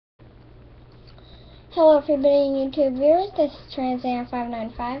Hello everybody, YouTube viewers, this is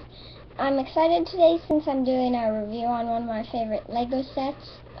TransAm595. I'm excited today since I'm doing a review on one of my favorite Lego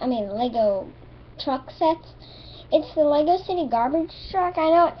truck sets. It's the Lego City garbage truck. I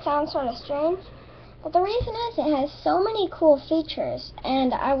know it sounds sort of strange, but the reason is it has so many cool features,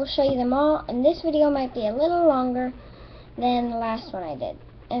 and I will show you them all, and this video might be a little longer than the last one I did.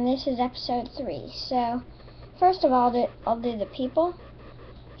 And this is episode 3, so first of all, I'll do the people.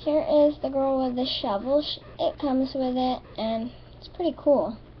 Here is the girl with the shovel. It comes with it, and it's pretty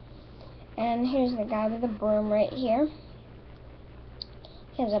cool. And here's the guy with the broom right here.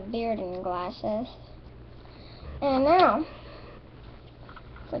 He has a beard and glasses. And now,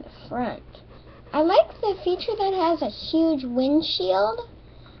 for the front. I like the feature that has a huge windshield,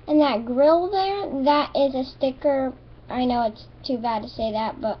 and that grill there, that is a sticker. I know it's too bad to say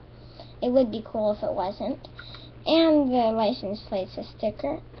that, but it would be cool if it wasn't. And the license plate's a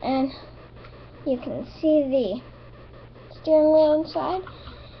sticker, and you can see the steering wheel inside,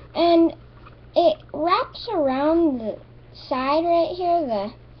 and it wraps around the side right here,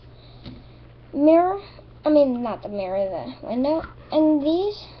 the mirror, not the mirror, the window, and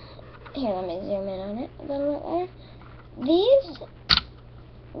these, here, let me zoom in on it a little bit there. These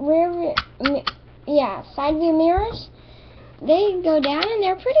side view mirrors, they go down, and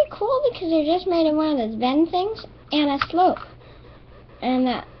they're pretty cool because they're just made of one of those bend things and a slope. And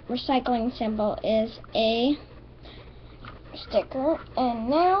that recycling symbol is a sticker. And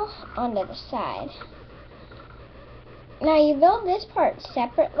now, onto the side. Now, you build this part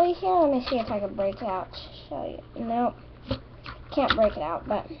separately here. Let me see if I can break it out to show you. Nope, can't break it out,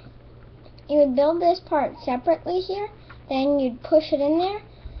 but you would build this part separately here. Then you'd push it in there.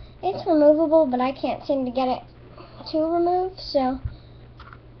 It's removable, but I can't seem to get it to remove, so,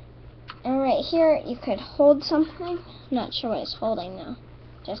 and right here you could hold something. Not sure what it's holding though,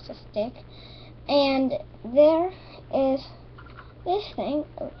 just a stick. And there is this thing.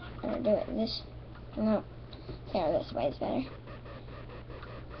 Oh, I'm gonna do it this, no, here, this way is better.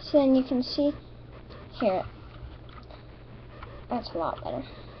 So then you can see here, that's a lot better.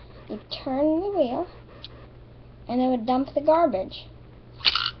 You turn the wheel and it would dump the garbage.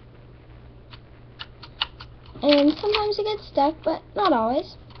 And sometimes it gets stuck, but not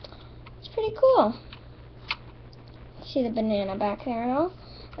always. It's pretty cool. See the banana back there and all.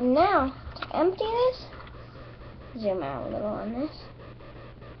 And now, to empty this, zoom out a little on this.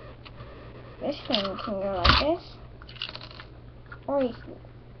 This thing can go like this. Or you can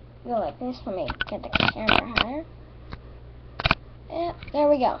go like this. Let me get the camera higher. Yep, there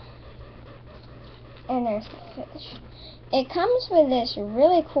we go. And there's the fish. It comes with this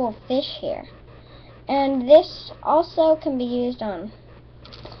really cool fish here. And this also can be used on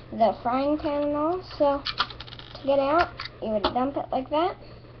the frying pan and all. So, to get out, you would dump it like that.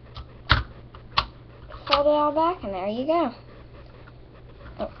 Fold it all back, and there you go.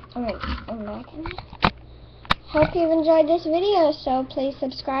 Oh, I'm back in there. Hope you've enjoyed this video, so please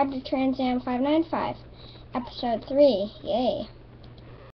subscribe to TransAm595. Episode 3. Yay.